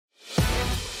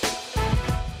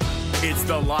It's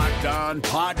the Locked On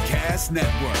Podcast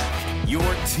Network, your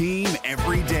team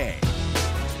every day.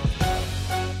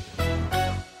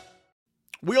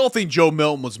 We all think Joe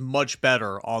Milton was much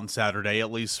better on Saturday,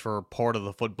 at least for part of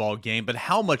the football game, but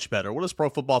how much better? What does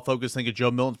Pro Football Focus think of Joe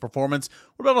Milton's performance?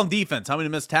 What about on defense? How many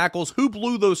missed tackles? Who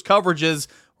blew those coverages?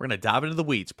 We're going to dive into the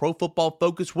weeds. Pro Football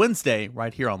Focus Wednesday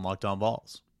right here on Locked On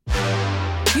Vols.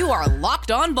 You are Locked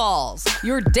On Vols,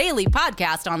 your daily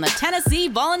podcast on the Tennessee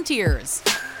Volunteers.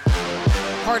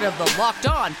 Part of the Locked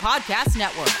On Podcast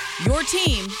Network, your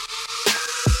team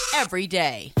every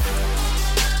day.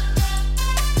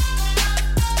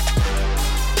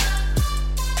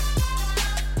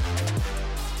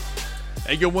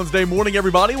 Hey, good Wednesday morning,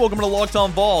 everybody. Welcome to Locked On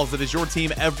Vols. It is your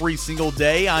team every single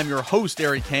day. I'm your host,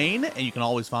 Eric Kane, and you can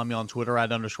always find me on Twitter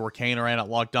 @_Kane or at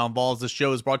Locked On Vols. This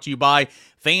show is brought to you by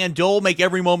FanDuel. Make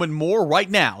every moment more. Right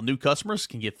now, new customers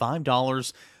can get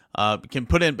 $5. Can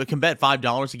bet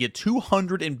 $5 to get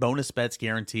 $200 in bonus bets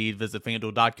guaranteed. Visit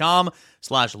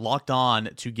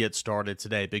FanDuel.com/LockedOn to get started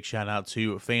today. Big shout out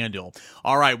to FanDuel.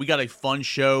 All right, we got a fun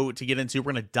show to get into.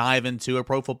 We're going to dive into a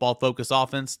Pro Football Focus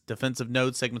offense, defensive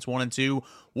notes, segments 1 and 2.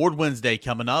 Award Wednesday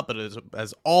coming up. But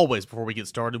as always, before we get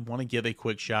started, want to give a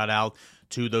quick shout out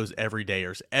to those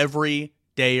everydayers.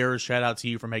 Everydayers, shout out to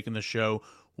you for making the show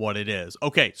what it is.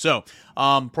 Okay, so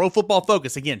Pro Football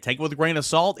Focus, again, take it with a grain of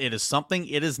salt. It is something,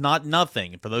 it is not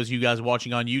nothing. For those of you guys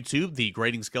watching on YouTube, the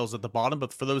grading scale is at the bottom,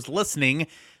 but for those listening,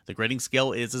 the grading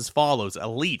scale is as follows: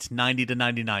 Elite, 90 to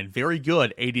 99, very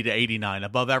good, 80 to 89,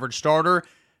 above average starter,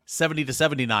 70 to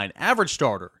 79, average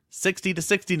starter, 60 to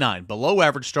 69, below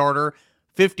average starter,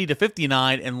 50 to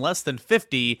 59, and less than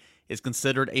 50 is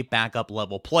considered a backup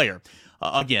level player.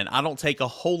 Again, I don't take a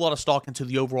whole lot of stock into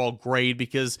the overall grade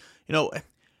because,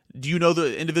 do you know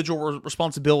the individual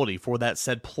responsibility for that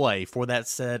said play, for that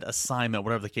said assignment,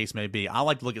 whatever the case may be? I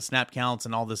like to look at snap counts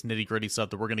and all this nitty-gritty stuff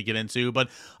that we're going to get into, but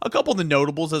a couple of the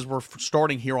notables as we're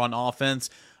starting here on offense.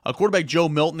 Quarterback Joe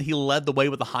Milton, he led the way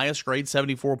with the highest grade,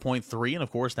 74.3, and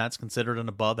of course that's considered an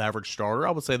above-average starter.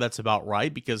 I would say that's about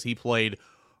right because he played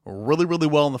really, really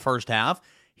well in the first half.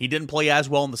 He didn't play as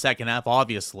well in the second half,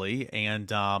 obviously,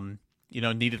 and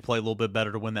needed to play a little bit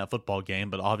better to win that football game,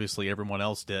 but obviously everyone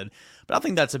else did. But I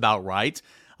think that's about right.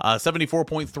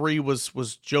 74.3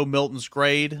 was Joe Milton's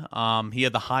grade. He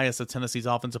had the highest of Tennessee's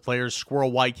offensive players.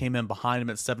 Squirrel White came in behind him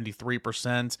at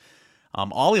 73%.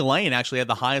 Ollie Lane actually had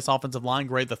the highest offensive line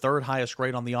grade, the third highest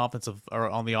grade on the offensive or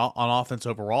on offense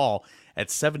overall at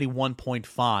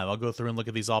 71.5. I'll go through and look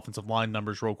at these offensive line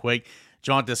numbers real quick.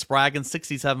 John Spraggan,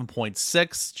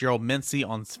 67.6. Gerald Mincey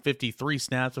on 53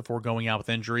 snaps before going out with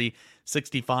injury,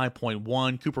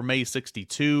 65.1. Cooper Mays,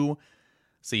 62.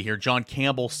 See here, John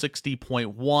Campbell,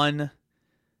 60.1.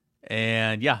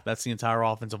 And yeah, that's the entire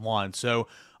offensive line. So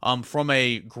from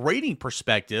a grading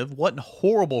perspective, wasn't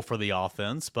horrible for the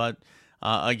offense, but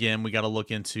again, we got to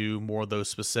look into more of those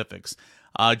specifics.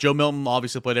 Joe Milton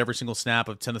obviously played every single snap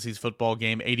of Tennessee's football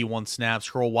game, 81 snaps.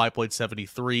 Squirrel White played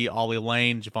 73. Ollie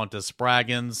Lane, Javonte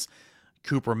Spraggins,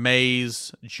 Cooper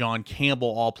Mays, John Campbell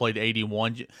all played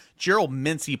 81. Gerald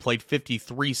Mincey played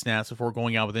 53 snaps before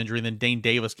going out with injury. And then Dane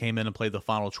Davis came in and played the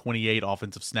final 28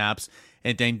 offensive snaps.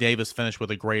 And Dane Davis finished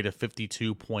with a grade of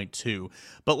 52.2.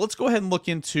 But let's go ahead and look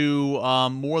into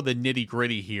more of the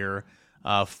nitty-gritty here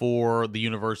for the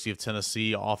University of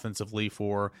Tennessee offensively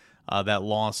for that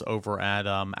loss over at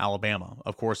Alabama.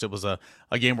 Of course, it was a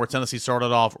game where Tennessee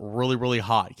started off really, really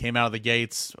hot. Came out of the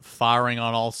gates firing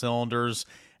on all cylinders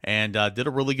and did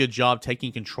a really good job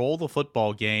taking control of the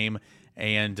football game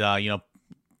and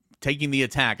taking the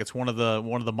attack. It's one of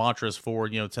the mantras for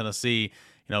Tennessee.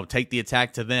 Take the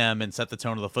attack to them and set the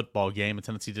tone of the football game, and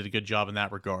Tennessee did a good job in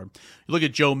that regard. You look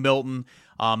at Joe Milton,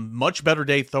 much better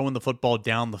day throwing the football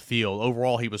down the field.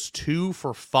 Overall, he was 2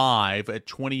 for 5 at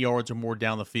 20 yards or more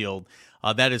down the field.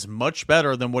 That is much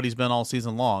better than what he's been all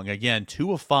season long. Again,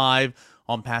 2 of 5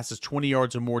 on passes 20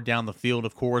 yards or more down the field.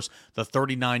 Of course, the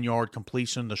 39-yard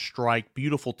completion, the strike,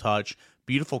 beautiful touch.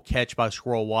 Beautiful catch by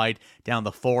Squirrel White down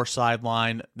the far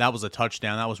sideline. That was a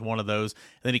touchdown. That was one of those.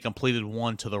 And then he completed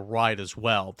one to the right as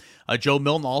well. Joe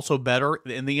Milton also better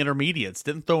in the intermediates.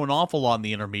 Didn't throw an awful lot in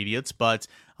the intermediates, but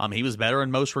he was better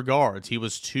in most regards. He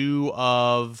was 2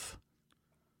 of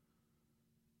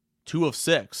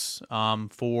 6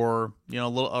 for a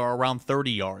little around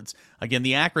 30 yards. Again,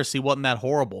 the accuracy wasn't that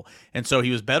horrible, and so he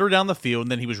was better down the field.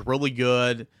 And then he was really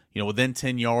good within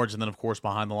 10 yards, and then, of course,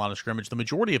 behind the line of scrimmage. The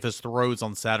majority of his throws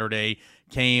on Saturday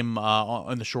came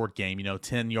in the short game,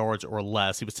 10 yards or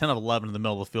less. He was 10 of 11 in the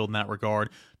middle of the field in that regard,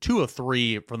 2 of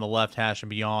 3 from the left hash and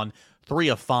beyond, 3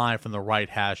 of 5 from the right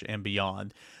hash and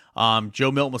beyond.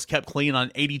 Joe Milton was kept clean on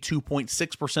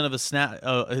 82.6% of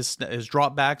his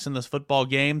dropbacks in this football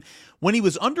game. When he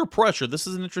was under pressure, this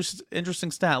is an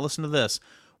interesting stat. Listen to this.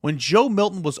 When Joe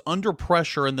Milton was under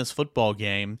pressure in this football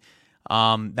game,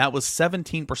 that was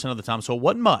 17% of the time, so it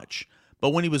wasn't much.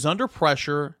 But when he was under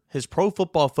pressure, his Pro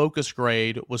Football Focus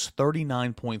grade was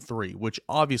 39.3, which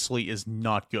obviously is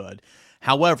not good.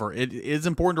 However, it is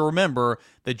important to remember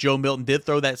that Joe Milton did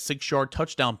throw that 6-yard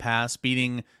touchdown pass,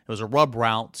 it was a rub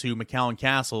route to McCowan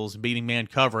Castles, beating man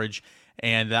coverage,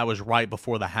 and that was right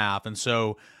before the half. And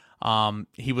so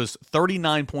he was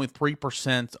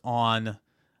 39.3% on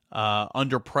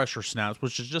under pressure snaps,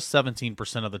 which is just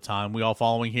 17% of the time. We all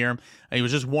following here? And he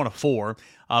was just 1 of 4,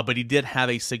 but he did have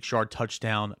a 6-yard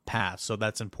touchdown pass, so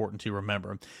that's important to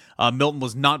remember. Milton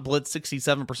was not blitzed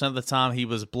 67% of the time. He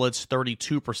was blitzed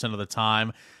 32% of the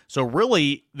time. So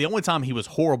really, the only time he was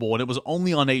horrible, and it was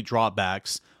only on 8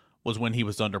 dropbacks, was when he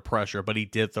was under pressure, but he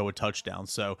did throw a touchdown.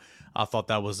 So I thought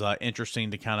that was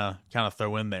interesting to kind of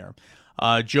throw in there.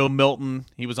 Joe Milton,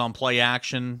 he was on play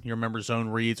action. You remember zone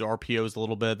reads, RPOs a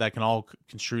little bit. That can all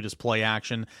construed as play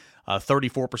action.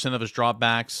 34% of his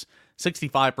dropbacks.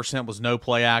 65% was no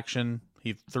play action.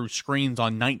 He threw screens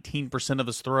on 19% of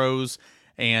his throws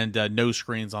and no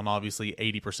screens on obviously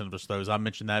 80% of his throws. I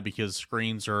mentioned that because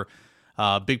screens are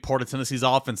a big part of Tennessee's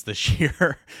offense this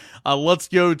year. Let's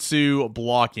go to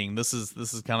blocking. This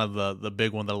is kind of the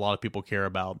big one that a lot of people care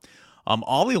about.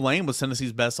 Ollie Lane was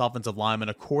Tennessee's best offensive lineman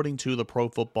according to the Pro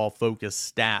Football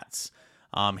Focus stats.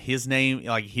 His name,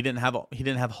 he didn't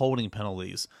have holding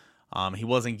penalties. He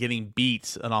wasn't getting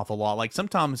beat an awful lot. Like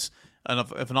sometimes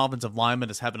if an offensive lineman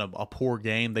is having a poor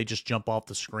game, they just jump off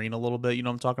the screen a little bit. You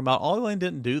know what I'm talking about? Ollie Lane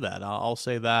didn't do that. I'll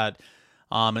say that.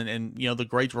 And the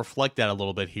grades reflect that a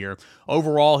little bit here.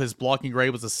 Overall, his blocking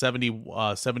grade was a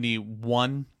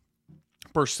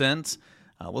 71%.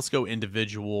 Let's go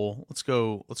individual. Let's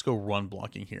go run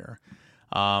blocking here.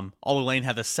 Ollie Lane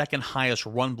had the second highest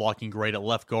run blocking grade at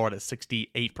left guard at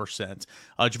 68%. Javonte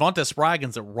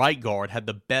Spraggins at right guard had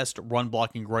the best run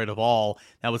blocking grade of all.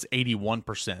 That was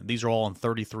 81%. These are all on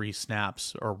 33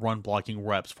 snaps or run blocking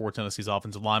reps for Tennessee's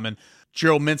offensive linemen.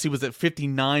 Gerald Mincey was at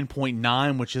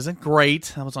 59.9, which isn't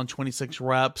great. That was on 26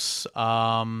 reps.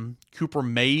 Cooper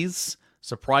Mays,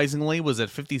 surprisingly, was at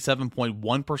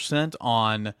 57.1%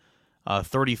 on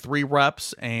 33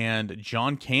 reps, and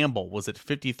John Campbell was at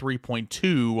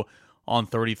 53.2 on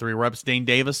 33 reps. Dane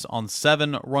Davis on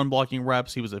 7 run blocking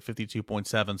reps, he was at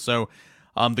 52.7. So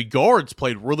the guards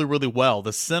played really, really well.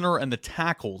 The center and the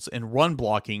tackles in run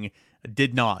blocking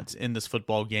did not in this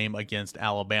football game against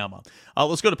Alabama.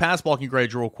 Let's go to pass blocking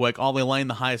grades real quick. Ollie Lane,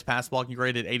 the highest pass blocking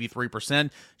grade at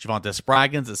 83%. Javonte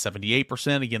Spraggins at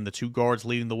 78%. Again, the two guards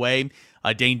leading the way.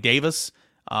 Dane Davis,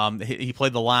 he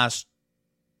played the last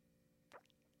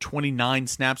 29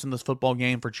 snaps in this football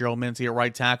game for Gerald Mincey at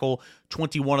right tackle.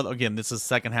 21 again, this is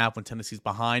second half when Tennessee's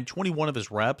behind. 21 of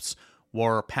his reps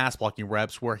were pass blocking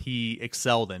reps where he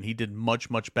excelled in. He did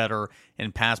much, much better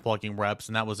in pass blocking reps,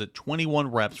 and that was at 21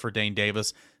 reps for Dane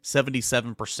Davis,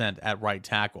 77% at right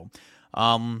tackle.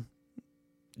 John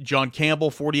Campbell,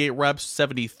 48 reps,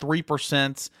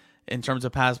 73% in terms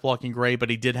of pass blocking grade, but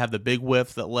he did have the big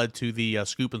whiff that led to the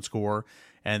scoop and score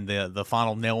and the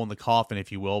final nail in the coffin,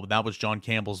 if you will, but that was John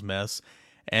Campbell's miss.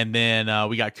 And then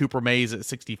we got Cooper Mays at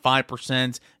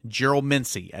 65%, Gerald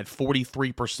Mincey at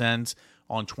 43%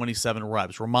 on 27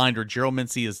 reps. Reminder, Gerald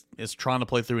Mincey is trying to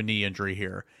play through a knee injury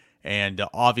here, and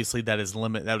obviously that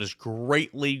is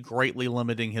greatly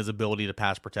limiting his ability to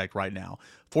pass protect right now.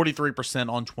 43%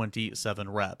 on 27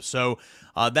 reps. So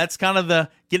that's kind of the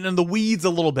getting in the weeds a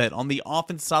little bit on the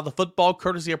offensive side of the football,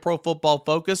 courtesy of Pro Football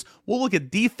Focus. We'll look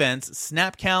at defense,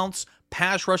 snap counts,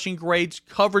 pass rushing grades,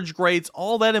 coverage grades,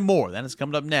 all that and more. That is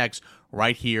coming up next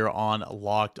right here on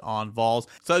Locked On Vols.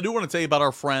 So I do want to tell you about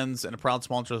our friends and a proud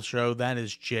sponsor of the show. That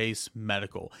is Jase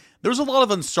Medical. There's a lot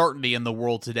of uncertainty in the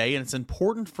world today, and it's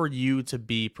important for you to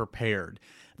be prepared.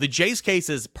 The Jase case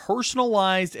is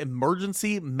personalized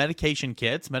emergency medication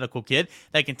medical kit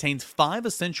that contains 5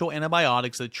 essential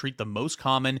antibiotics that treat the most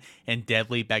common and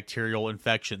deadly bacterial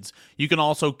infections. You can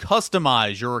also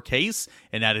customize your case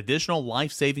and add additional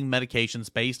life-saving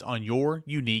medications based on your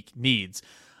unique needs.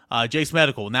 Jase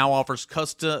Medical now offers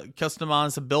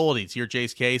customizability to your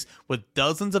Jase case with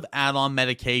dozens of add-on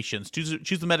medications.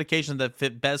 Choose the medications that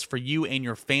fit best for you and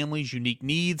your family's unique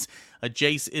needs.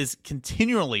 Jase is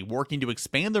continually working to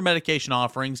expand their medication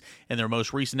offerings. In their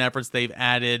most recent efforts, they've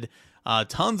added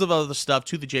tons of other stuff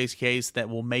to the Jace case that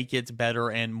will make it better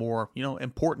and more,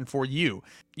 important for you.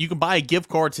 You can buy a gift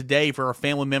card today for a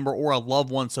family member or a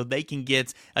loved one so they can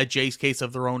get a Jace case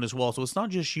of their own as well. So it's not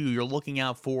just you. You're looking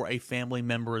out for a family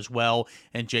member as well,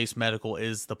 and Jace Medical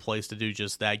is the place to do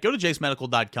just that. Go to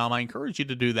jacemedical.com. I encourage you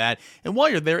to do that. And while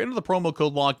you're there, enter the promo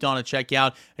code Locked On at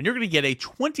checkout, and you're going to get a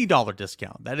 $20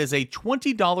 discount. That is a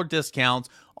 $20 discount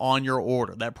on your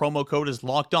order. That promo code is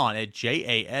Locked On at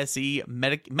JASE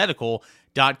Medical.com.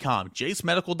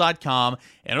 JaceMedical.com.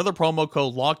 Enter the promo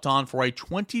code Locked On for a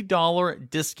 $20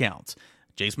 discount.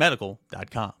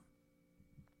 JaceMedical.com.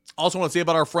 Also want to say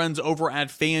about our friends over at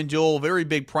FanDuel, very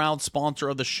big, proud sponsor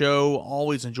of the show.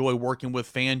 Always enjoy working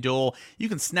with FanDuel. You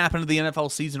can snap into the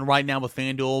NFL season right now with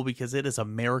FanDuel because it is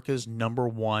America's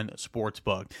 #1 sports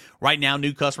book. Right now,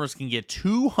 new customers can get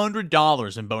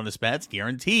 $200 in bonus bets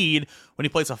guaranteed when you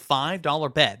place a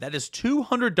 $5 bet. That is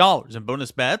 $200 in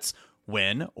bonus bets,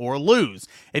 win or lose.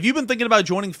 If you've been thinking about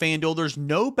joining FanDuel, there's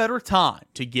no better time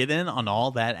to get in on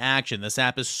all that action. This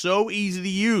app is so easy to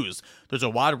use. There's a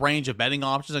wide range of betting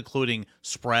options, including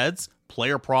spreads,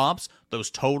 player props, those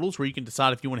totals where you can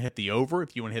decide if you want to hit the over,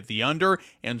 if you want to hit the under,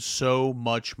 and so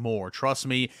much more. Trust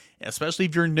me, especially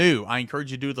if you're new, I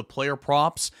encourage you to do the player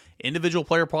props, individual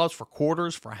player props for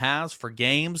quarters, for halves, for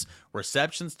games,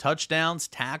 receptions, touchdowns,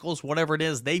 tackles, whatever it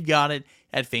is, they've got it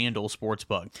at FanDuel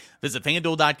Sportsbook. Visit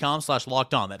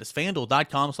FanDuel.com/lockedon. That is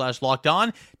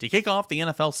FanDuel.com/lockedon to kick off the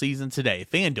NFL season today.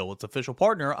 FanDuel, its official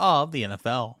partner of the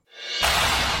NFL.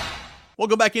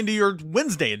 Welcome back into your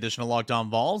Wednesday edition of Locked On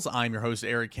Vols. I'm your host,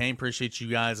 Eric Kane. Appreciate you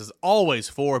guys, as always,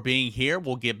 for being here.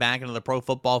 We'll get back into the Pro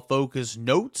Football Focus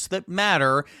notes that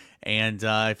matter. And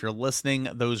if you're listening,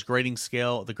 the grading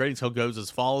scale goes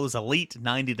as follows: elite,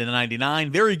 90 to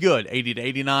 99, very good, 80 to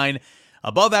 89,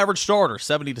 above average starter,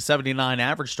 70 to 79,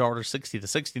 average starter, 60 to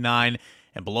 69,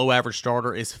 and below average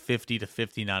starter is 50 to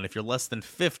 59. If you're less than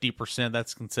 50%,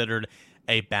 that's considered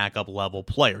a backup level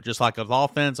player. Just like with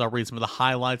offense, I'll read some of the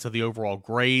highlights of the overall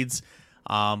grades,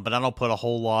 but I don't put a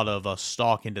whole lot of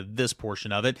stock into this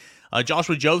portion of it.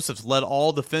 Joshua Josephs led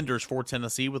all defenders for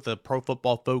Tennessee with a Pro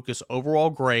Football Focus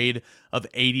overall grade of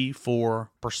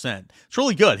 84%. It's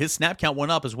really good. His snap count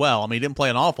went up as well. I mean, he didn't play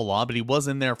an awful lot, but he was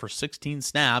in there for 16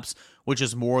 snaps, which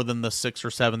is more than the 6 or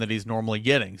 7 that he's normally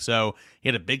getting. So he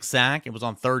had a big sack. It was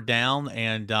on third down,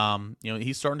 and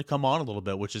he's starting to come on a little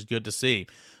bit, which is good to see.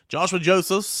 Joshua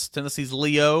Josephs, Tennessee's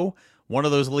Leo, one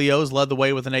of those Leos, led the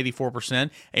way with an 84%.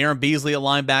 Aaron Beasley, a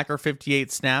linebacker, 58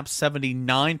 snaps,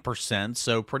 79%,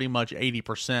 so pretty much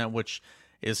 80%, which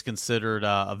is considered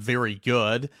very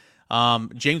good.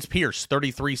 James Pierce,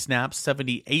 33 snaps,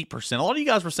 78%. A lot of you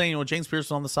guys were saying, James Pierce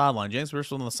was on the sideline. James Pierce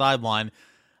was on the sideline.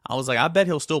 I was like, I bet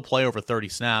he'll still play over 30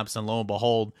 snaps, and lo and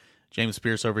behold, James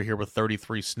Pierce over here with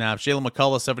 33 snaps. Jalen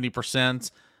McCullough, 70%.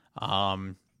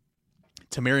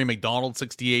 Tamari McDonald,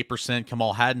 68%.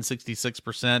 Kamal Hadden,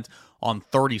 66% on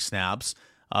 30 snaps.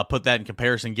 Put that in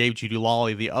comparison, Gabe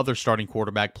Judulali, the other starting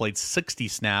quarterback, played 60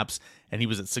 snaps, and he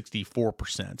was at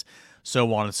 64%.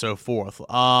 So on and so forth.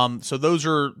 So those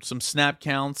are some snap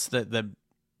counts that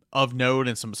of note,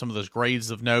 and some of those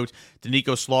grades of note.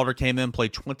 Danico Slaughter came in,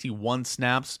 played 21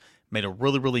 snaps, made a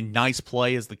really, really nice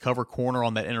play as the cover corner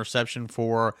on that interception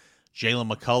for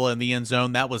Jalen McCullough in the end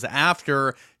zone. That was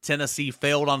after Tennessee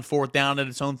failed on fourth down at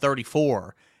its own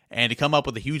 34. And to come up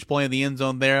with a huge play in the end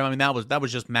zone there, I mean, that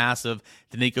was just massive.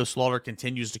 Danico Slaughter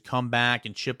continues to come back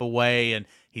and chip away, and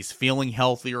he's feeling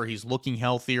healthier. He's looking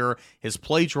healthier. His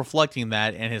play's reflecting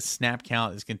that, and his snap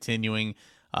count is continuing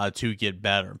to get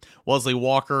better. Wesley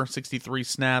Walker, 63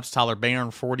 snaps. Tyler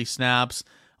Barron, 40 snaps.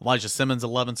 Elijah Simmons,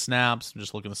 11 snaps. I'm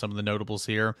just looking at some of the notables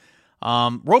here.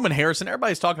 Roman Harrison,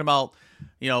 everybody's talking about,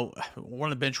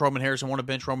 want to bench Roman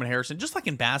Harrison. Just like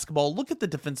in basketball, look at the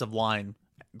defensive line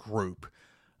group.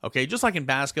 Okay, just like in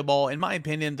basketball, in my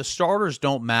opinion, the starters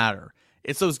don't matter.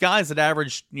 It's those guys that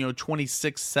average,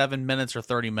 26, 7 minutes or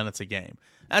 30 minutes a game.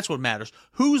 That's what matters.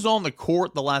 Who's on the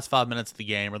court the last 5 minutes of the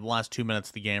game or the last 2 minutes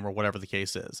of the game or whatever the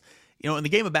case is. In the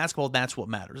game of basketball, that's what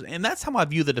matters. And that's how I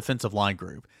view the defensive line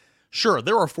group. Sure,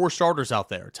 there are 4 starters out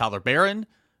there. Tyler Barron,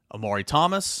 Amari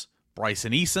Thomas,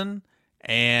 Bryson Eason,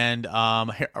 and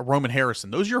Roman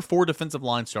Harrison. Those are your 4 defensive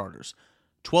line starters.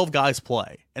 12 guys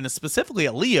play. And specifically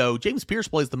at Leo, James Pierce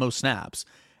plays the most snaps.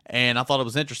 And I thought it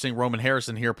was interesting, Roman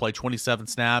Harrison here played 27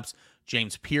 snaps.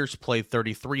 James Pierce played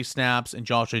 33 snaps. And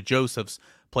Joshua Josephs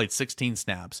played 16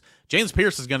 snaps. James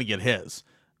Pierce is going to get his.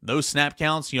 Those snap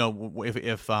counts,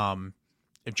 if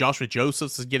Joshua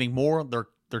Josephs is getting more,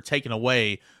 they're taken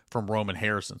away from Roman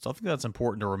Harrison. So I think that's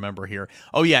important to remember here.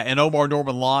 Oh, yeah, and Omar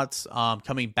Norman Lotz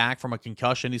coming back from a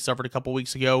concussion he suffered a couple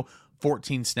weeks ago,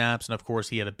 14 snaps, and of course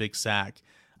he had a big sack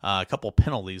A couple of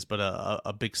penalties, but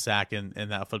a big sack in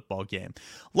that football game.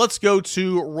 Let's go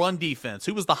to run defense.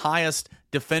 Who was the highest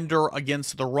defender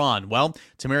against the run? Well,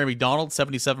 Tamari McDonald,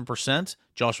 77%.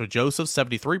 Joshua Joseph,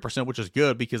 73%, which is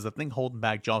good because the thing holding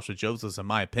back Joshua Joseph, in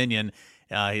my opinion,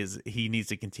 is he needs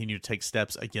to continue to take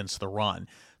steps against the run.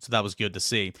 So that was good to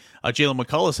see. Jalen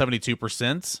McCullough,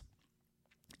 72%.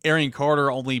 Arian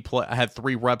Carter only had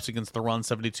 3 reps against the run,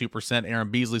 72%. Aaron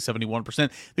Beasley,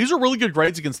 71%. These are really good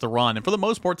grades against the run, and for the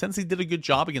most part, Tennessee did a good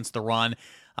job against the run.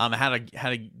 Had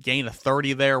a gain of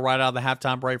 30 there right out of the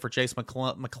halftime break for Chase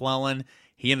McClellan.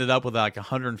 He ended up with like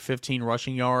 115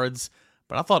 rushing yards,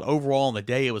 but I thought overall on the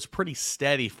day it was pretty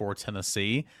steady for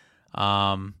Tennessee,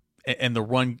 and the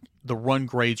run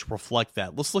grades reflect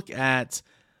that. Let's look at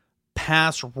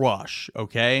pass rush,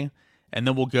 okay, and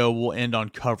then we'll end on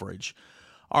coverage.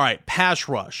 All right, pass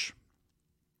rush.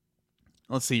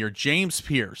 Let's see here. James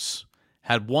Pierce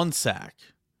had 1 sack.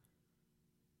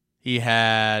 He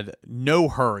had no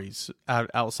hurries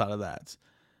outside of that.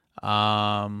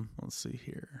 Let's see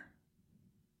here.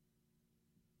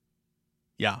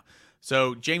 Yeah.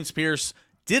 So James Pierce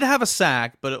did have a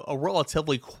sack, but a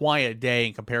relatively quiet day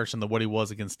in comparison to what he was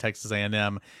against Texas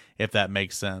A&M, if that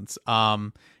makes sense.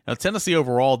 Now Tennessee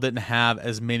overall didn't have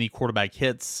as many quarterback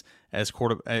hits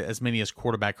as many as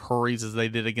quarterback hurries as they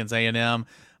did against A&M,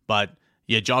 but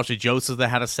yeah, Joshua Joseph that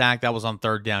had a sack, that was on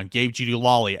 3rd down. Gabe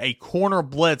Jeudy-Lally, a corner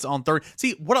blitz on 3rd.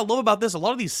 See, what I love about this, a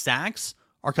lot of these sacks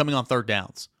are coming on 3rd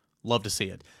downs. Love to see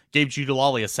it. Gabe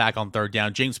Jeudy-Lally, a sack on 3rd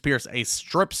down. James Pierce, a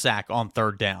strip sack on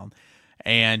 3rd down.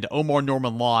 And Omar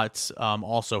Norman-Lott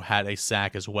also had a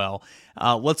sack as well.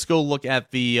 Let's go look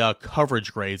at the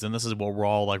coverage grades, and this is what we're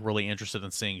all like really interested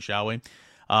in seeing, shall we?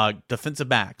 Defensive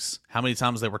backs, how many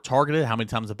times they were targeted, how many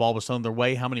times the ball was thrown their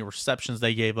way, how many receptions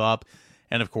they gave up,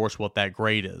 and of course what that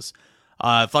grade is.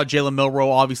 I thought Jalen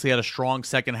Milroe obviously had a strong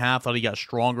second half. Thought he got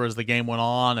stronger as the game went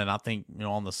on, and I think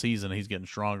on the season he's getting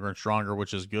stronger and stronger,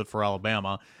 which is good for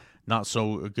Alabama. Not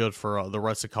so good for the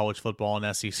rest of college football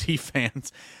and SEC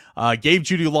fans. Gabe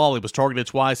Jeudy-Lally was targeted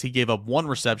twice. He gave up 1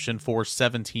 reception for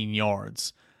 17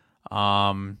 yards.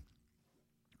 Aaron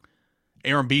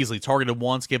Beasley targeted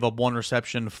once, gave up 1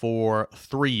 reception for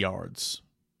 3 yards.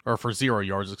 Or for 0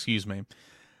 yards, excuse me.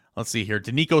 Let's see here.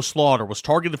 Danico Slaughter was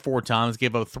targeted 4 times,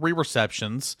 gave up 3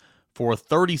 receptions for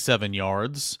 37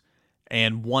 yards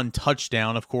and 1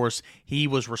 touchdown. Of course, he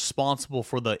was responsible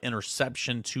for the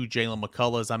interception to Jalen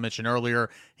McCullough. As I mentioned earlier,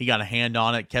 he got a hand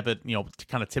on it, kept it,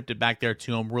 kind of tipped it back there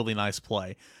to him. Really nice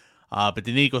play. But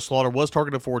Danico Slaughter was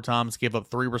targeted 4 times, gave up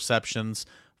 3 receptions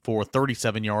for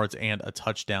 37 yards and a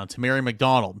touchdown. Tamari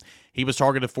McDonald, he was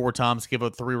targeted 4 times, gave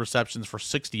up 3 receptions for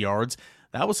 60 yards.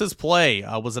 That was his play.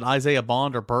 Was it Isaiah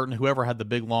Bond or Burton? Whoever had the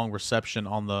big long reception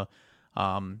on the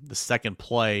second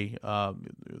play,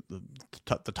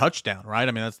 the touchdown, right?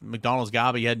 I mean, that's McDonald's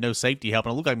guy, but he had no safety help,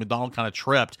 and it looked like McDonald kind of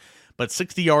tripped. But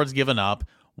 60 yards given up,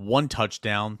 1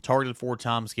 touchdown, targeted 4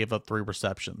 times, gave up 3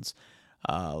 receptions.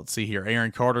 Let's see here.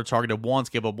 Aaron Carter targeted once,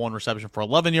 gave up 1 reception for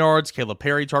 11 yards. Caleb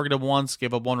Perry targeted once,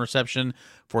 gave up 1 reception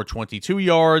for 22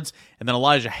 yards. And then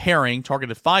Elijah Herring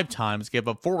targeted 5 times, gave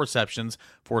up 4 receptions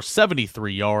for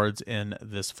 73 yards in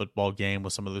this football game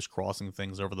with some of those crossing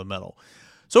things over the middle.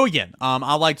 So again,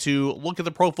 I like to look at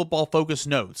the Pro Football Focus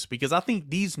notes because I think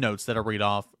these notes that I read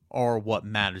off are what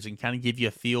matters and kind of give you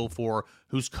a feel for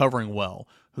who's covering well,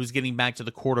 who's getting back to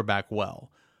the quarterback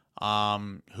well.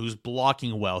 Who's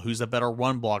blocking well, who's a better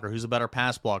run blocker, who's a better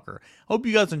pass blocker. Hope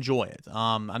you guys enjoy it.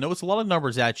 I know it's a lot of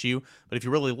numbers at you, but if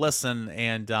you really listen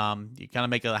and you kind of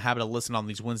make a habit of listening on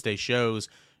these Wednesday shows,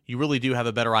 you really do have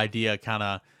a better idea kind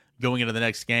of going into the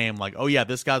next game. Like, oh yeah,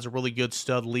 this guy's a really good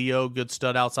stud Leo, good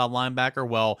stud outside linebacker.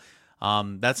 Well,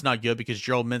 that's not good because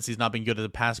Gerald Mincey's not been good at the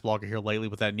pass blocker here lately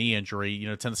with that knee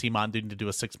injury. Tennessee might need to do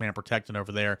a 6-man protecting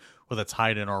over there with a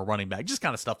tight end or a running back, just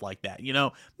kind of stuff like that.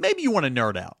 Maybe you want to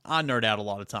nerd out. I nerd out a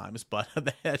lot of times, but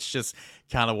that's just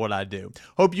kind of what I do.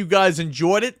 Hope you guys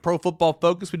enjoyed it. Pro Football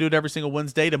Focus. We do it every single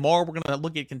Wednesday. Tomorrow we're going to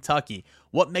look at Kentucky.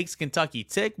 What makes Kentucky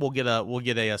tick? We'll get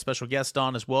a special guest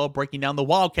on as well, breaking down the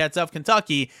Wildcats of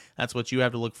Kentucky. That's what you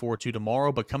have to look forward to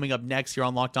tomorrow. But coming up next here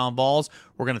on Locked On Vols,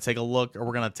 we're going to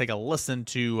take a listen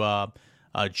to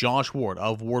Josh Ward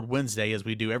of Ward Wednesday, as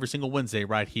we do every single Wednesday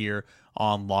right here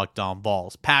on Locked On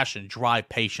Vols. Passion, drive,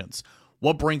 patience.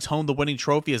 What brings home the winning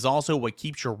trophy is also what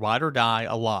keeps your ride or die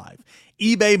alive.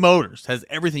 eBay Motors has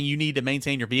everything you need to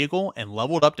maintain your vehicle and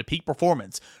level it up to peak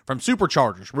performance. From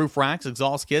superchargers, roof racks,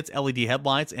 exhaust kits, LED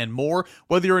headlights, and more,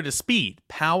 whether you're into speed,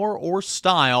 power, or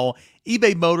style,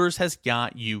 eBay Motors has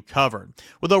got you covered.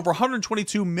 With over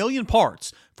 122 million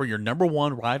parts for your number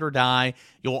one ride or die,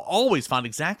 you'll always find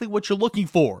exactly what you're looking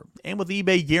for. And with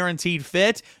eBay Guaranteed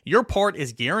Fit, your part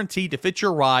is guaranteed to fit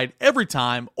your ride every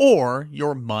time or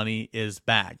your money is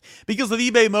back. Because with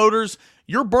eBay Motors,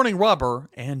 you're burning rubber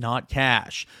and not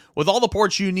cash. With all the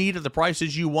parts you need at the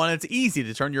prices you want, it's easy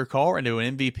to turn your car into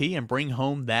an MVP and bring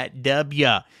home that W.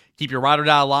 Keep your ride or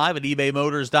die alive at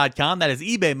ebaymotors.com. That is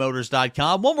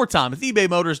ebaymotors.com. One more time, it's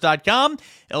ebaymotors.com.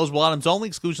 Eligible items only.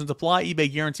 Exclusions apply.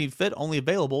 eBay Guaranteed Fit only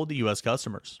available to U.S.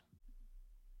 customers.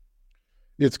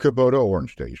 It's Kubota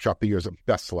Orange Day. Shop the year's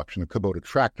best selection of Kubota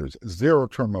tractors,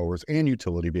 zero-turn mowers, and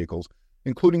utility vehicles,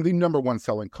 including the number one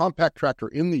selling compact tractor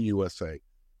in the USA.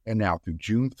 And now through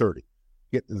June 30,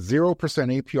 get 0%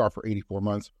 APR for 84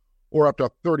 months or up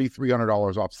to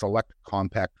 $3,300 off select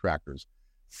compact tractors.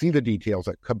 See the details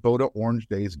at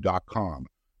KubotaOrangeDays.com.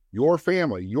 Your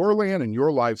family, your land, and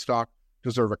your livestock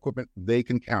deserve equipment they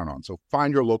can count on. So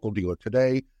find your local dealer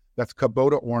today. That's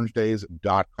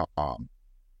KubotaOrangeDays.com.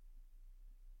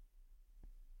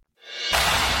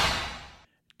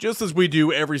 Just as we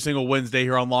do every single Wednesday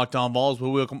here on Locked On Vols,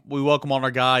 we welcome on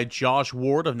our guy Josh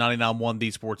Ward of 99.1 The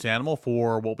Sports Animal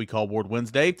for what we call Ward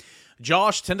Wednesday.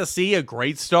 Josh, Tennessee, a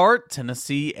great start.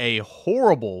 Tennessee, a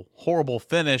horrible, horrible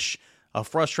finish. A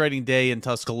frustrating day in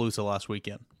Tuscaloosa last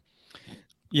weekend.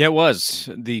 Yeah, it was.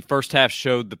 The first half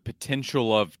showed the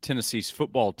potential of Tennessee's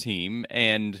football team,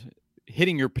 and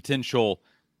hitting your potential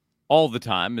all the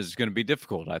time is going to be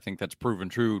difficult. I think that's proven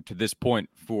true to this point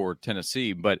for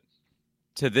Tennessee, but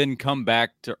to then come back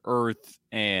to earth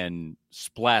and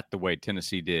splat the way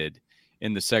Tennessee did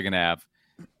in the second half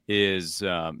is,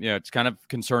 it's kind of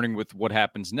concerning with what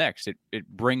happens next. It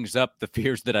brings up the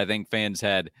fears that I think fans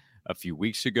had a few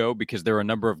weeks ago, because there are a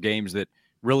number of games that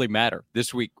really matter.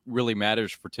 This week really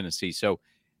matters for Tennessee. So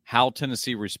how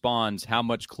Tennessee responds, how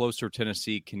much closer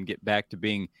Tennessee can get back to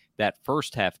being that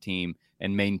first half team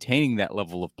and maintaining that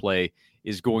level of play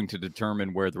is going to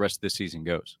determine where the rest of this season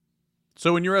goes.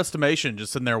 So in your estimation,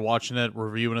 just sitting there watching it,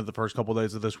 reviewing it the first couple of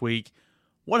days of this week,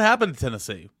 what happened to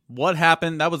Tennessee? What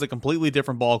happened? That was a completely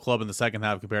different ball club in the second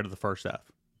half compared to the first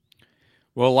half.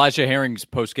 Well, Elijah Herring's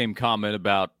post-game comment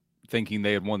about thinking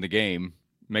they had won the game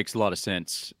makes a lot of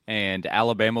sense. And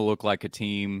Alabama looked like a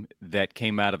team that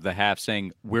came out of the half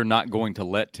saying, we're not going to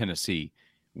let Tennessee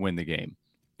win the game.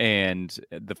 And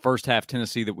the first half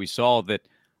Tennessee that we saw that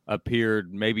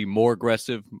appeared maybe more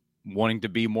aggressive, wanting to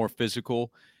be more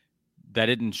physical, that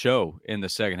didn't show in the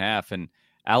second half. And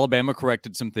Alabama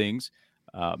corrected some things.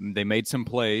 They made some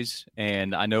plays,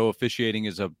 and I know officiating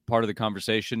is a part of the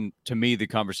conversation. To me, the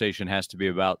conversation has to be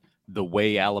about the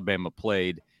way Alabama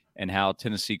played and how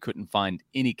Tennessee couldn't find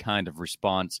any kind of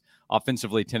response.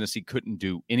 Offensively, Tennessee couldn't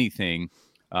do anything.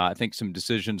 I think some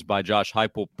decisions by Josh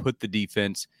Heupel put the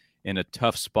defense in a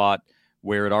tough spot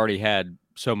where it already had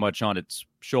so much on its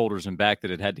shoulders and back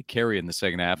that it had to carry in the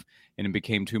second half, and it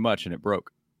became too much and it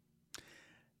broke.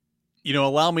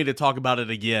 Allow me to talk about it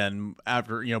again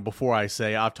after, before I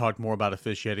say I've talked more about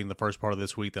officiating the first part of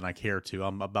this week than I care to.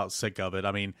 I'm about sick of it.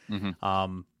 I mean,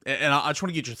 and I just want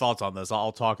to get your thoughts on this.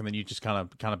 I'll talk and then you just kind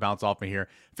of bounce off me here.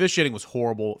 Officiating was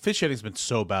horrible. Officiating's been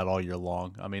so bad all year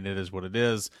long. I mean, it is what it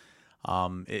is.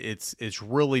 It's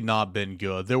really not been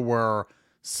good. There were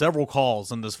several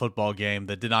calls in this football game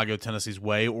that did not go Tennessee's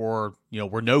way, or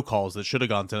were no calls that should have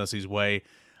gone Tennessee's way.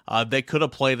 They could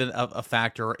have played a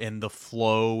factor in the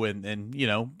flow, and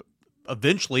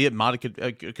eventually it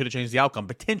could have changed the outcome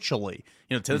potentially.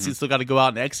 Tennessee still got to go out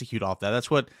and execute off that. That's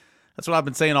what I've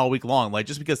been saying all week long. Like,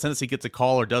 just because Tennessee gets a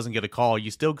call or doesn't get a call,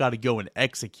 you still got to go and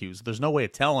execute. So there's no way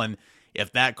of telling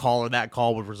if that call or that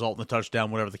call would result in a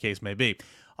touchdown, whatever the case may be.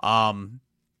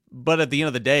 But at the end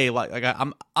of the day, like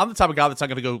I'm the type of guy that's not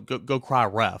going to go cry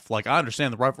ref. Like, I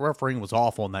understand the refereeing was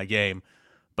awful in that game,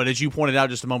 but as you pointed out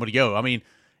just a moment ago, I mean,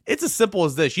 it's as simple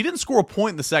as this. You didn't score a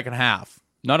point in the second half.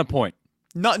 Not a point.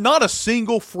 Not a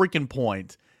single freaking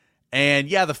point. And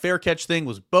yeah, the fair catch thing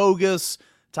was bogus.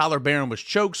 Tyler Barron was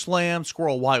choke slammed.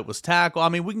 Squirrel White was tackled. I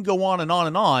mean, we can go on and on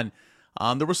and on.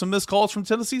 There were some missed calls from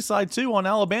Tennessee's side too on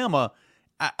Alabama.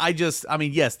 I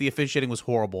mean, yes, the officiating was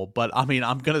horrible, but I mean,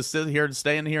 I'm going to sit here and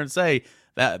stay in here and say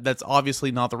that that's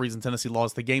obviously not the reason Tennessee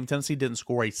lost the game. Tennessee didn't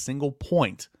score a single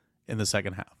point in the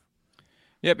second half.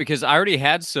 Yeah, because I already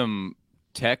had some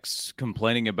texts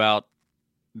complaining about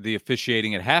the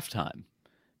officiating at halftime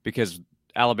because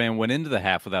Alabama went into the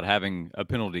half without having a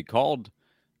penalty called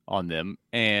on them,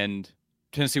 and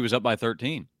Tennessee was up by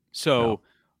 13. So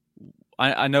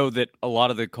I know that a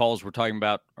lot of the calls we're talking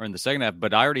about are in the second half,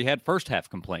 but I already had first half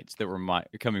complaints that were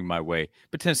coming my way.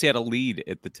 But Tennessee had a lead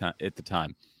at the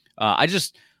time. I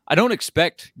just I don't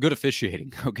expect good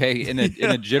officiating, okay, in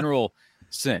a general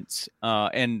sense.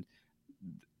 And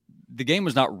the game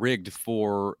was not rigged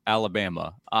for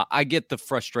Alabama. I get the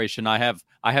frustration. I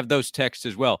have those texts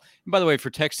as well. And by the way, for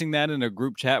texting that in a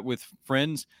group chat with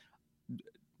friends,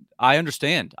 I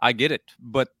understand. I get it.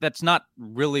 But that's not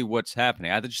really what's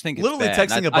happening. I just think it's literally bad.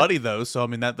 texting a buddy, though. So, I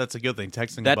mean, that's a good thing,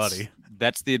 texting a buddy.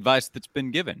 That's the advice that's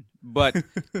been given. But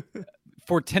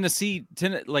for Tennessee,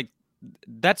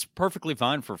 that's perfectly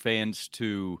fine for fans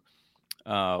to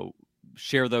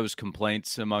share those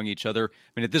complaints among each other.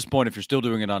 I mean, at this point, if you're still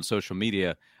doing it on social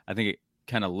media, I think it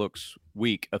kind of looks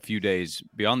weak a few days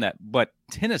beyond that. But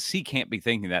Tennessee can't be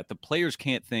thinking that. The players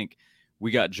can't think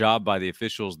we got jobbed by the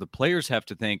officials. The players have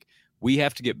to think we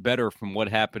have to get better from what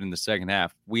happened in the second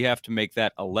half. We have to make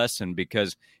that a lesson,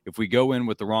 because if we go in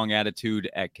with the wrong attitude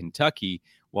at Kentucky,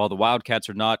 while the Wildcats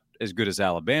are not as good as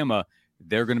Alabama,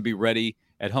 they're going to be ready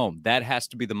at home. That has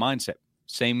to be the mindset.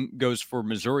 Same goes for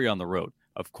Missouri on the road.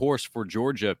 Of course, for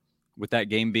Georgia, with that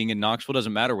game being in Knoxville,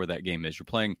 doesn't matter where that game is. You're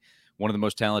playing one of the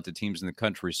most talented teams in the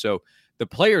country. So the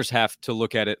players have to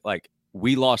look at it like,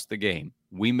 we lost the game.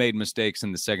 We made mistakes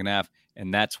in the second half,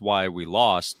 and that's why we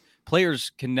lost.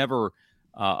 Players can never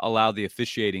allow the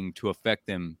officiating to affect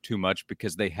them too much,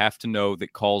 because they have to know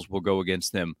that calls will go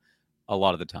against them a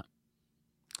lot of the time.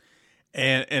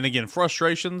 And again,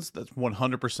 frustrations, that's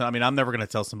 100%. I mean, I'm never going to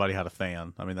tell somebody how to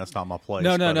fan. I mean, that's not my place.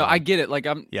 No. I get it. Like,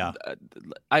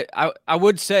 I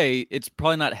would say it's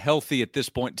probably not healthy at this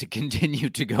point to continue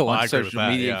to go on social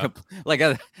media. Yeah. Like,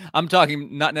 I'm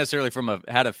talking not necessarily from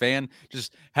how to fan,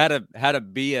 just how to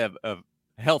be a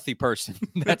healthy person.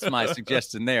 That's my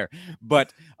suggestion there.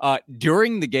 But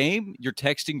during the game, you're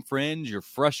texting friends, you're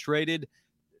frustrated,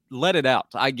 let it out.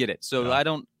 I get it. So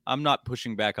I'm not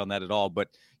pushing back on that at all. But,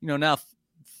 now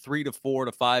 3 to 4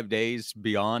 to 5 days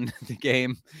beyond the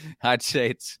game, I'd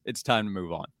say it's time to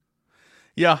move on.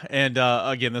 Yeah, and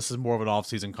again, this is more of an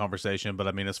off-season conversation, but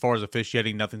I mean, as far as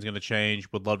officiating, nothing's going to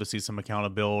change. Would love to see some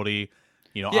accountability.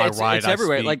 It's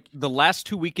everywhere. Like the last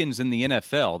 2 weekends in the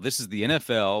NFL, this is the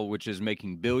NFL, which is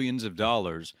making billions of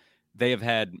dollars. They have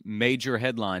had major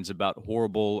headlines about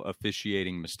horrible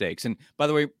officiating mistakes. And by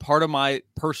the way, part of my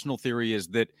personal theory is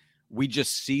that we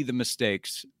just see the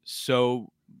mistakes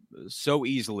so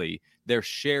easily. They're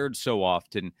shared so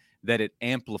often that it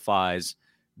amplifies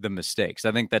the mistakes.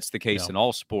 I think that's the case in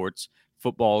all sports.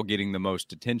 Football getting the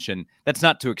most attention. That's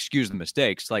not to excuse the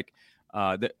mistakes. Like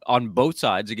on both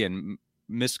sides, again,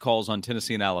 missed calls on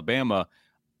Tennessee and Alabama.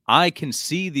 I can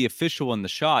see the official in the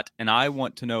shot, and I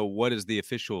want to know what is the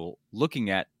official looking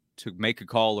at to make a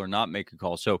call or not make a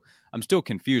call. So I'm still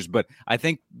confused, but I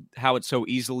think how it's so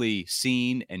easily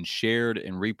seen and shared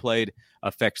and replayed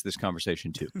affects this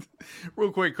conversation too.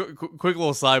 Real quick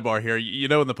little sidebar here.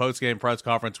 In the post-game press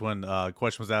conference when a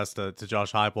question was asked to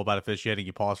Josh Heupel about officiating,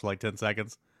 you paused for like 10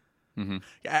 seconds. Mm-hmm.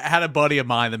 I had a buddy of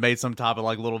mine that made some type of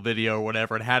like little video or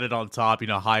whatever and had it on top,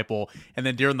 Heupel, and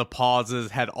then during the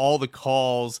pauses had all the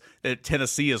calls that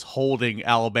Tennessee is holding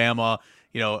Alabama.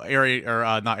 Not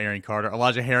Aaron Carter,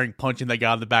 Elijah Herring punching that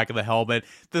guy in the back of the helmet.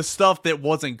 The stuff that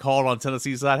wasn't called on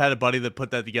Tennessee's side. I had a buddy that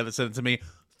put that together, sent it to me.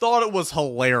 Thought it was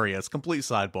hilarious. Complete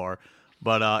sidebar.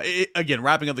 But again,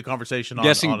 wrapping up the conversation on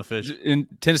official. And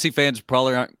Tennessee fans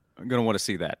probably aren't going to want to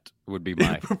see that. Would be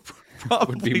my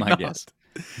guess.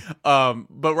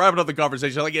 But wrapping up the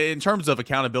conversation, like in terms of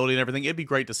accountability and everything, it'd be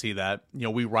great to see that.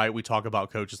 We talk about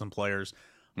coaches and players.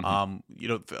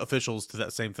 Officials to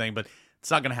that same thing, but it's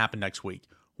not going to happen next week.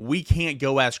 We can't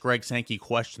go ask Greg Sankey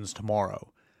questions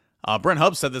tomorrow. Brent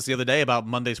Hubbs said this the other day about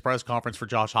Monday's press conference for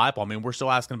Josh Heupel. I mean, we're still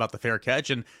asking about the fair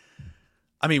catch, and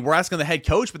I mean, we're asking the head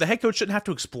coach, but the head coach shouldn't have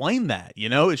to explain that.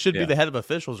 It should be the head of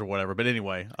officials or whatever. But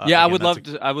anyway, I would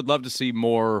love to see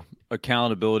more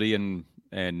accountability and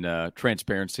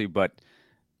transparency, but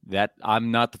that I'm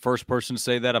not the first person to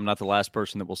say that. I'm not the last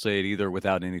person that will say it either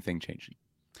without anything changing.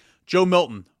 Joe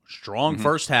Milton, strong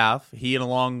first half. He and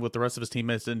along with the rest of his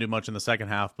teammates didn't do much in the second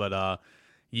half, but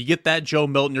you get that Joe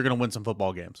Milton, you're going to win some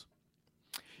football games.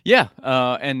 Yeah,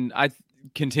 and I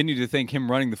continue to think him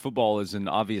running the football is an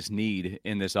obvious need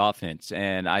in this offense,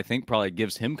 and I think probably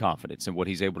gives him confidence in what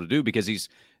he's able to do because he's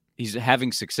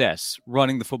having success.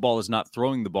 Running the football is not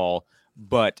throwing the ball,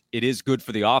 but it is good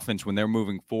for the offense when they're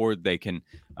moving forward. They can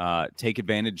take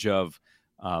advantage of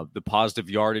the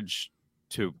positive yardage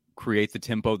to create the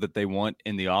tempo that they want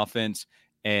in the offense,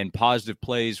 and positive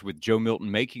plays with Joe Milton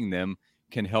making them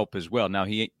can help as well. Now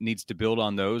he needs to build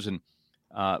on those, and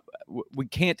we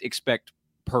can't expect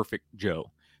perfect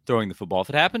Joe throwing the football. If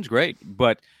it happens, great,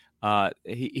 but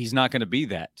he's not going to be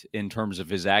that in terms of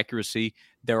his accuracy.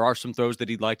 There are some throws that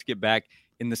he'd like to get back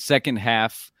in the second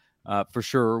half. For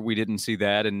sure, we didn't see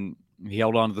that, and he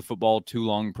held on to the football too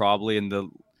long probably, and the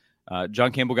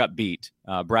John Campbell got beat.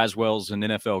 Braswell's an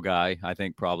NFL guy, I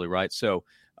think, probably, right? So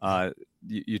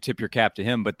you tip your cap to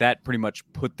him, but that pretty much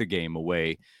put the game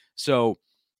away. So,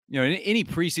 any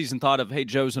preseason thought of, hey,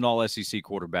 Joe's an all-SEC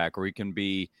quarterback, or he can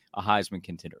be a Heisman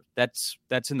contender. That's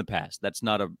in the past. That's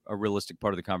not a realistic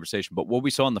part of the conversation. But what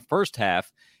we saw in the first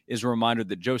half is a reminder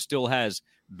that Joe still has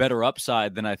better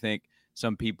upside than I think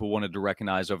some people wanted to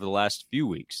recognize over the last few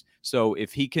weeks. So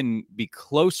if he can be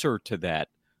closer to that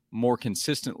more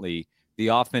consistently, the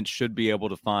offense should be able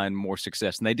to find more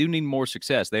success. And they do need more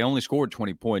success. They only scored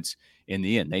 20 points in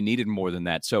the end. They needed more than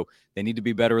that. So they need to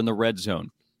be better in the red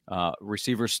zone.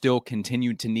 Receivers still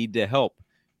continue to need to help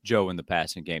Joe in the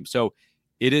passing game. So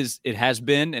it has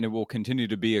been, and it will continue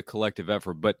to be a collective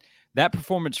effort. But that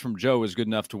performance from Joe is good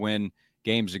enough to win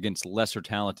games against lesser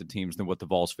talented teams than what the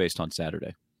Vols faced on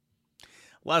Saturday.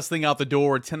 Last thing out the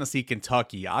door, Tennessee,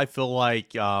 Kentucky. I feel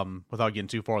like, without getting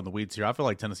too far in the weeds here, I feel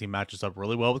like Tennessee matches up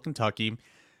really well with Kentucky.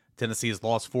 Tennessee has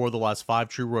lost 4 of the last 5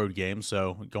 true road games,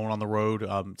 so going on the road,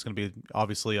 it's going to be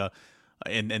obviously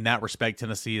in that respect,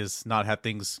 Tennessee has not had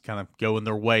things kind of go in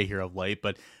their way here of late,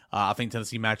 but I think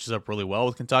Tennessee matches up really well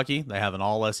with Kentucky. They have an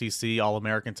all-SEC,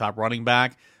 all-American type running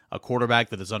back, a quarterback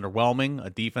that is underwhelming,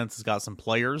 a defense that's got some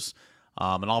players,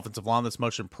 an offensive line that's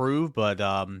much improved, but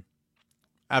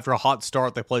after a hot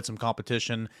start, they played some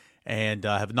competition and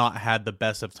have not had the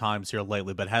best of times here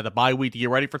lately, but had a bye week to get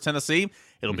ready for Tennessee.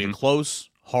 It'll be a close,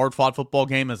 hard-fought football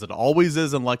game, as it always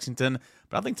is in Lexington,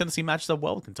 but I think Tennessee matches up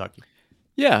well with Kentucky.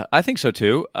 Yeah, I think so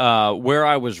too. Where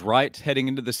I was right heading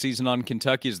into the season on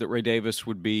Kentucky is that Ray Davis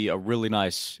would be a really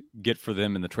nice get for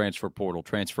them in the transfer portal,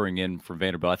 transferring in from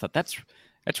Vanderbilt. I thought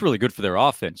that's really good for their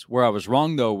offense. Where I was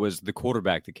wrong, though, was the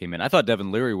quarterback that came in. I thought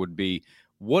Devin Leary would be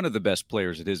one of the best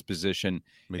players at his position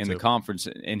in the conference,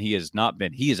 and he has not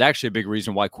been. He is actually a big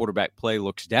reason why quarterback play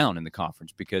looks down in the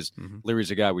conference, because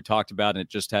Leary's a guy we talked about, and it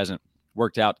just hasn't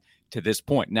worked out to this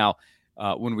point. Now,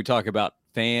 when we talk about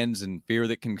fans and fear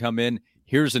that can come in,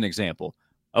 here's an example.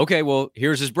 Okay, well,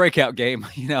 here's his breakout game.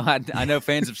 I know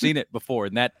fans have seen it before,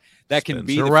 and that can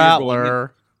be the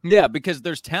Rattler. Yeah, because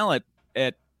there's talent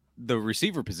at the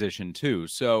receiver position too.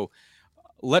 So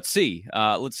let's see.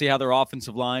 Let's see how their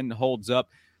offensive line holds up.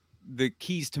 The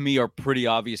keys to me are pretty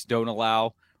obvious. Don't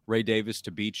allow Ray Davis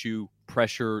to beat you.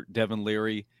 Pressure Devin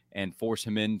Leary and force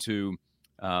him into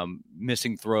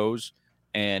missing throws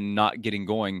and not getting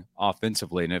going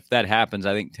offensively. And if that happens,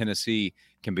 I think Tennessee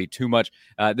can be too much.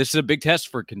 This is a big test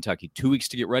for Kentucky. 2 weeks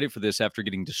to get ready for this after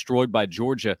getting destroyed by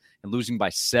Georgia and losing by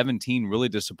 17. Really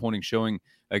disappointing showing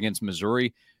against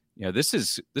Missouri. This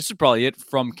is probably it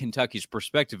from Kentucky's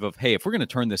perspective of, hey, if we're going to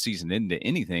turn this season into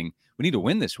anything, we need to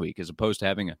win this week as opposed to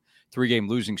having a 3-game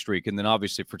losing streak. And then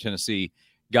obviously for Tennessee,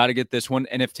 got to get this one.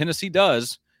 And if Tennessee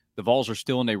does, the Vols are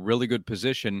still in a really good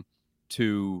position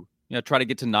to try to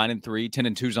get to 9-3.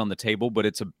 10-2 is on the table, but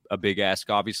it's a big ask,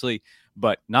 obviously.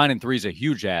 But 9-3 is a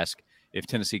huge ask if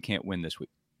Tennessee can't win this week.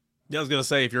 Yeah, I was going to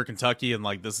say, if you're Kentucky and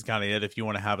this is kind of it, if you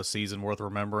want to have a season worth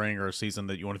remembering or a season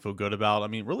that you want to feel good about, I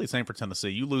mean, really same for Tennessee.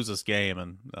 You lose this game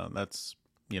and that's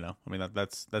your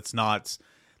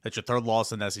third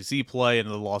loss in SEC play,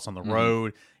 another loss on the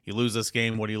road. You lose this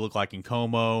game, what do you look like in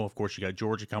Como? Of course, you got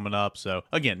Georgia coming up. So,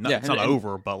 again, it's not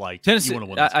over, but Tennessee, you want to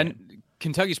win this game.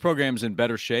 Kentucky's program's in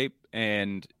better shape,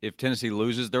 and if Tennessee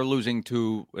loses, they're losing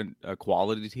to a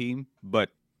quality team, but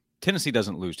Tennessee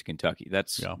doesn't lose to Kentucky.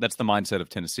 That's the mindset of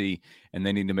Tennessee, and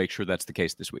they need to make sure that's the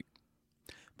case this week.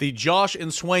 The Josh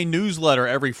and Swain newsletter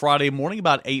every Friday morning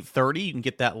about 8:30. You can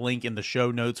get that link in the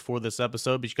show notes for this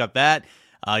episode, but you got that.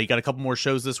 You got a couple more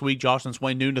shows this week. Josh and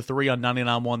Swain, noon to 3 on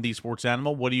 99.1 The Sports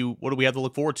Animal. What do we have to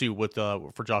look forward to with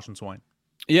for Josh and Swain?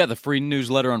 Yeah, the free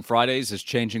newsletter on Fridays is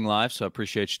changing lives, so I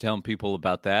appreciate you telling people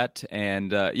about that.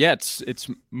 And, it's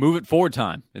move it forward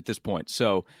time at this point.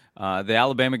 So the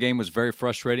Alabama game was very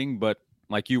frustrating, but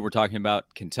like you were talking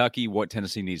about Kentucky, what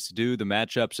Tennessee needs to do, the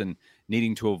matchups, and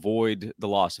needing to avoid the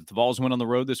loss. If the Vols win on the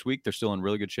road this week, they're still in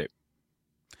really good shape.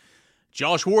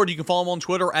 Josh Ward, you can follow him on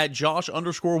Twitter at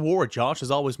Josh_Ward. Josh, as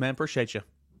always, man, appreciate you.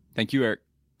 Thank you, Eric.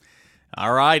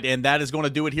 All right, and that is going to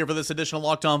do it here for this edition of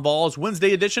Locked On Vols.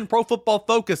 Wednesday edition, Pro Football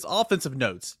Focus, offensive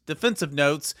notes, defensive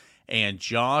notes, and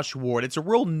Josh Ward. It's a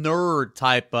real nerd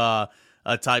type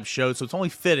show, so it's only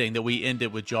fitting that we end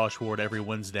it with Josh Ward every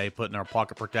Wednesday, putting our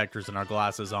pocket protectors and our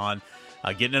glasses on,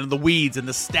 getting into the weeds and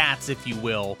the stats, if you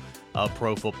will, of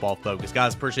Pro Football Focus.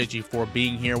 Guys, appreciate you for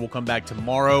being here. We'll come back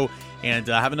tomorrow and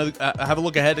have a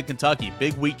look ahead to Kentucky.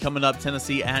 Big week coming up,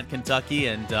 Tennessee at Kentucky,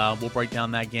 and we'll break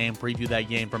down that game, preview that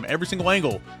game from every single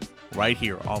angle right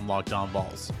here on Locked On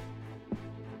Vols.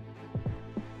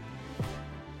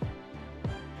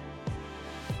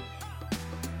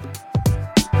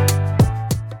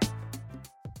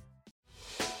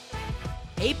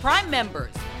 Hey, Prime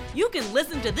members, you can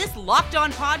listen to this Locked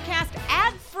On podcast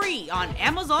ad-free on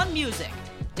Amazon Music.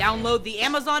 Download the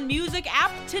Amazon Music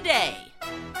app today.